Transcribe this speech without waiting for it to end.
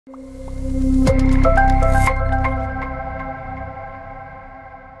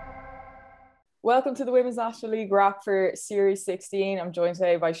Welcome to the Women's National League wrap for Series 16. I'm joined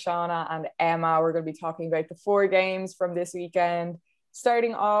today by Seana and Emma. We're going to be talking about the 4 games from this weekend.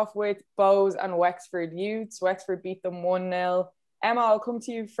 Starting off with Bows and Wexford Youths. Wexford beat them 1-0. Emma, I'll come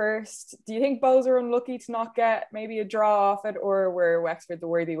to you first. Do you think Bows are unlucky to not get maybe a draw off it, or were Wexford the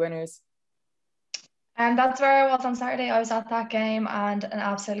worthy winners? And that's where I was on Saturday. I was at that game, and an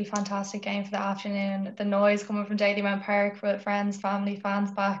absolutely fantastic game for the afternoon. The noise coming from Daily Mount Park with friends, family,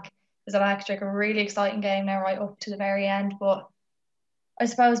 fans back was electric. A really exciting game now, right up to the very end. But I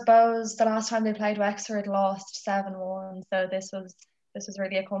suppose Bows, the last time they played Wexford, lost 7-1. So this was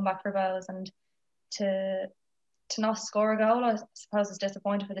really a comeback for Bows, and to not score a goal, I suppose, is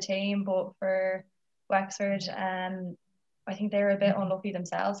disappointing for the team. But for Wexford, I think they were a bit unlucky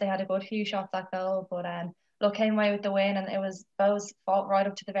themselves. They had a good few shots at goal, but look, came away with the win, and it was Bows fought right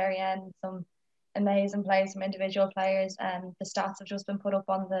up to the very end. Some amazing plays from individual players, and the stats have just been put up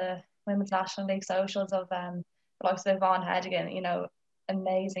on the Women's National League socials of the likes of Yvonne Hedigan,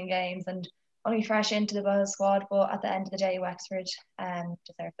 amazing games, and only fresh into the Bows squad. But at the end of the day, Wexford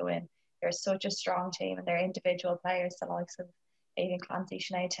deserved the win. They're such a strong team, and their individual players, the likes of Aidan Clancy,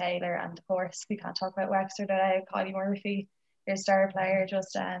 Sinead Taylor, and of course we can't talk about Wexford without Kylie Murphy, their star player,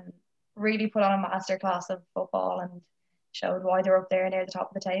 just really put on a masterclass of football and showed why they're up there near the top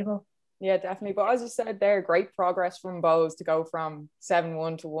of the table. Yeah, definitely. But as you said there, great progress from Bows to go from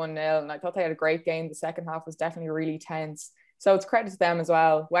 7-1 to 1-0. And I thought they had a great game. The second half was definitely really tense. So it's credit to them as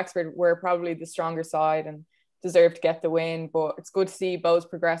well. Wexford were probably the stronger side and deserved to get the win. But it's good to see Bows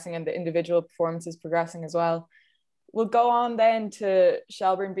progressing and the individual performances progressing as well. We'll go on then to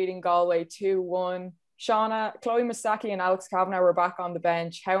Shelbourne beating Galway 2-1. Seana, Chloe Masaki and Alex Kavanagh were back on the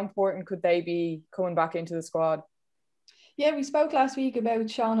bench. How important could they be coming back into the squad? Yeah, we spoke last week about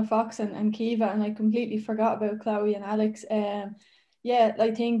Shauna Fox and Kiva, and I completely forgot about Chloe and Alex. Yeah, I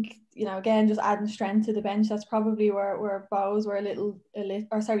think, again, just adding strength to the bench, that's probably where Bows were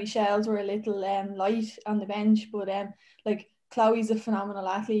Shells were a little light on the bench. But Chloe's a phenomenal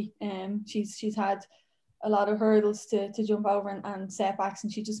athlete. She's had a lot of hurdles to jump over and setbacks,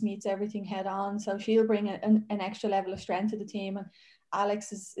 and she just meets everything head on. So she'll bring an extra level of strength to the team. And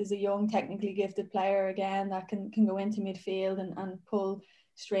Alex is a young, technically gifted player again that can go into midfield and pull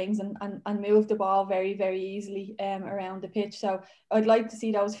strings and move the ball very, very easily around the pitch. So I'd like to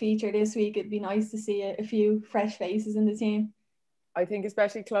see those feature this week. It'd be nice to see a few fresh faces in the team. I think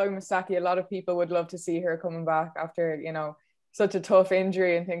especially Chloe Masaki, a lot of people would love to see her coming back after, such a tough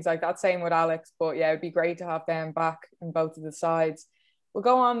injury and things like that. Same with Alex. But yeah, it'd be great to have them back in both of the sides. We'll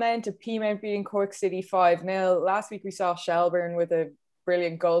go on then to Peamount beating Cork City 5-0. Last week we saw Shelbourne with a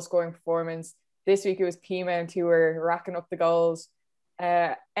brilliant goal scoring performance. This week it was Peamount who were racking up the goals.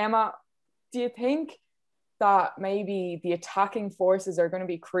 Emma, do you think that maybe the attacking forces are going to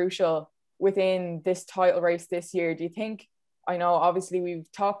be crucial within this title race this year? Do you think, I know obviously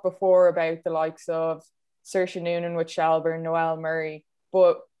we've talked before about the likes of Saoirse Noonan with Shelbourne, Noelle Murray,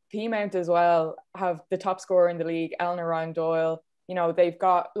 but Peamount as well have the top scorer in the league, Eleanor Ryan Doyle. They've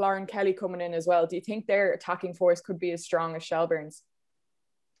got Lauren Kelly coming in as well. Do you think their attacking force could be as strong as Shelbourne's?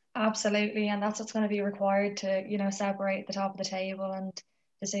 Absolutely, and that's what's going to be required to, separate the top of the table and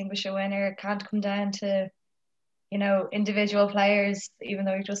distinguish a winner. It can't come down to, individual players, even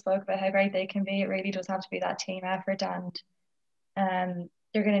though we just spoke about how great they can be. It really does have to be that team effort, and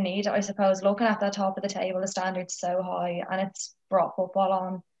you're going to need, I suppose, looking at that top of the table, the standard's so high, and it's brought football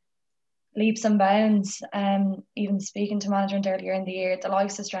on leaps and bounds. Even speaking to management earlier in the year, the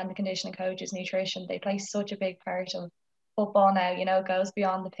likes of strength and conditioning coaches, nutrition, they play such a big part of football now. It goes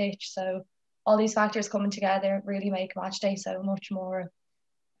beyond the pitch. So all these factors coming together really make match day so much more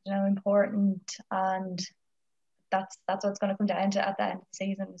important, and that's what it's going to come down to at the end of the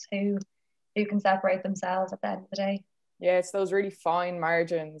season, is who can separate themselves at the end of the day. Yeah, it's those really fine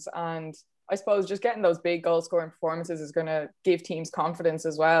margins, and I suppose just getting those big goal scoring performances is going to give teams confidence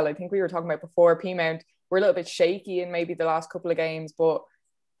as well. I think we were talking about before, Peamount were a little bit shaky in maybe the last couple of games, but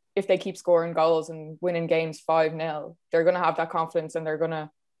if they keep scoring goals and winning games 5-0, they're going to have that confidence, and they're going to,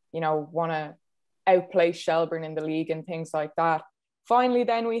 want to outplay Shelbourne in the league and things like that. Finally,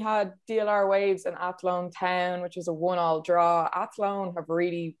 then we had DLR Waves and Athlone Town, which is a 1-1 draw. Athlone have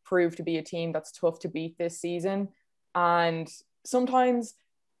really proved to be a team that's tough to beat this season. And sometimes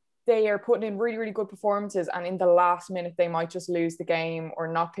they are putting in really, really good performances, and in the last minute, they might just lose the game or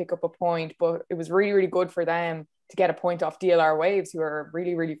not pick up a point. But it was really, really good for them to get a point off DLR Waves, who are a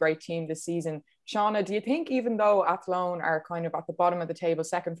really, really great team this season. Seana, do you think even though Athlone are kind of at the bottom of the table,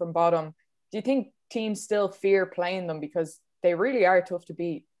 second from bottom, do you think teams still fear playing them because they really are tough to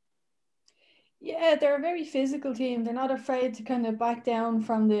beat? Yeah, they're a very physical team. They're not afraid to kind of back down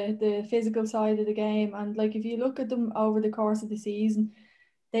from the physical side of the game. And like if you look at them over the course of the season,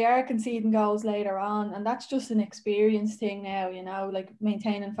 they are conceding goals later on, and that's just an experience thing now, you know, like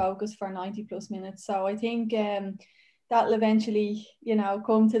maintaining focus for 90 plus minutes. So I think that'll eventually, you know,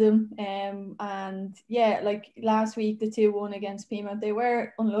 come to them. And yeah, like last week, the 2-1 against Pima, they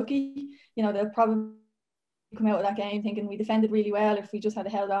were unlucky. You know, they'll probably come out of that game thinking we defended really well if we just had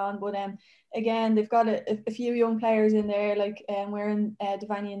held on. But again, they've got a few young players in there, like wearing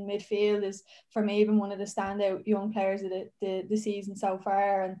Devani in midfield is for me even one of the standout young players of the season so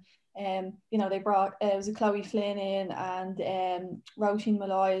far. And you know, they brought it was a Chloe Flynn in, and Roisin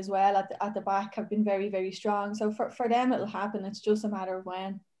Malloy as well at the back have been very, very strong. So for them it'll happen. It's just a matter of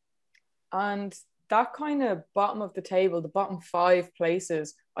when. And that kind of bottom of the table, the bottom 5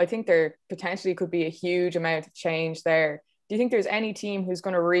 places, I think there potentially could be a huge amount of change there. Do you think there's any team who's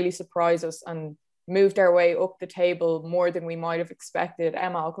going to really surprise us and move their way up the table more than we might have expected?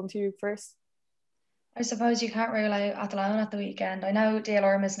 Emma, I'll come to you first. I suppose you can't rule out Athlone at the weekend. I know DLR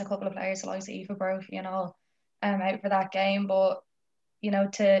are missing a couple of players, like Aoife Brophy and all, out for that game, but you know,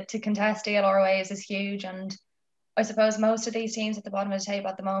 to contest DLR ways is huge. And I suppose most of these teams at the bottom of the table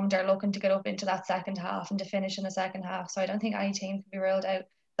at the moment are looking to get up into that second half and to finish in the second half. So I don't think any team can be ruled out.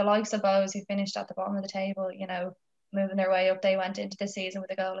 The likes of Bows, who finished at the bottom of the table, you know, moving their way up, they went into the season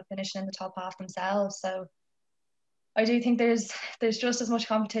with a goal of finishing in the top half themselves. So I do think there's just as much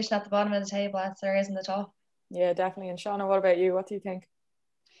competition at the bottom of the table as there is in the top. Yeah, definitely. And Seana, what about you? What do you think?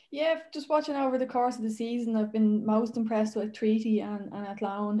 Yeah, just watching over the course of the season, I've been most impressed with Treaty and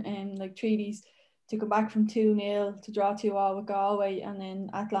Athlone. And like Treaty's to come back from 2-0 to draw 2-2 with Galway, and then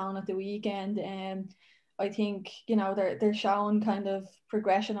Athlone at the weekend. I think, you know, they're showing kind of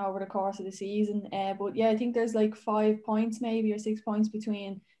progression over the course of the season. But yeah, I think there's like 5 points maybe or 6 points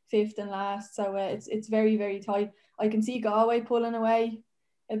between fifth and last. So it's very, very tight. I can see Galway pulling away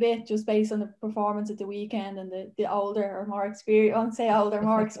a bit just based on the performance at the weekend, and the older or more experienced, I won't say older,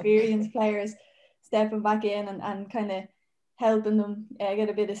 more experienced players stepping back in and kind of helping them get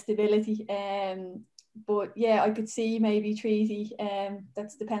a bit of stability. But yeah, I could see maybe Treaty,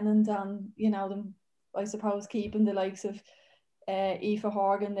 that's dependent on, you know, them, I suppose, keeping the likes of Aoife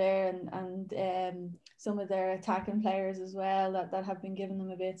Horgan there and some of their attacking players as well that have been giving them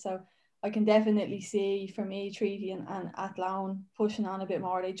a bit. So I can definitely see, for me, Treaty and Athlone pushing on a bit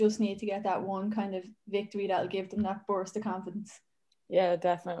more. They just need to get that one kind of victory that'll give them that burst of confidence. Yeah,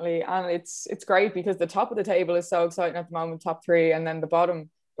 definitely. And it's great because the top of the table is so exciting at the moment, top 3, and then the bottom,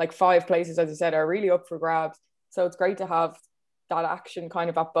 like 5 places, as you said, are really up for grabs. So it's great to have that action kind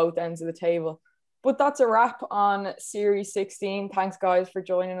of at both ends of the table. But that's a wrap on Series 16. Thanks, guys, for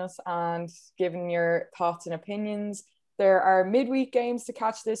joining us and giving your thoughts and opinions. There are midweek games to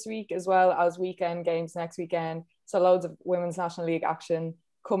catch this week, as well as weekend games next weekend. So loads of Women's National League action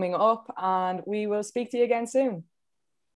coming up, and we will speak to you again soon.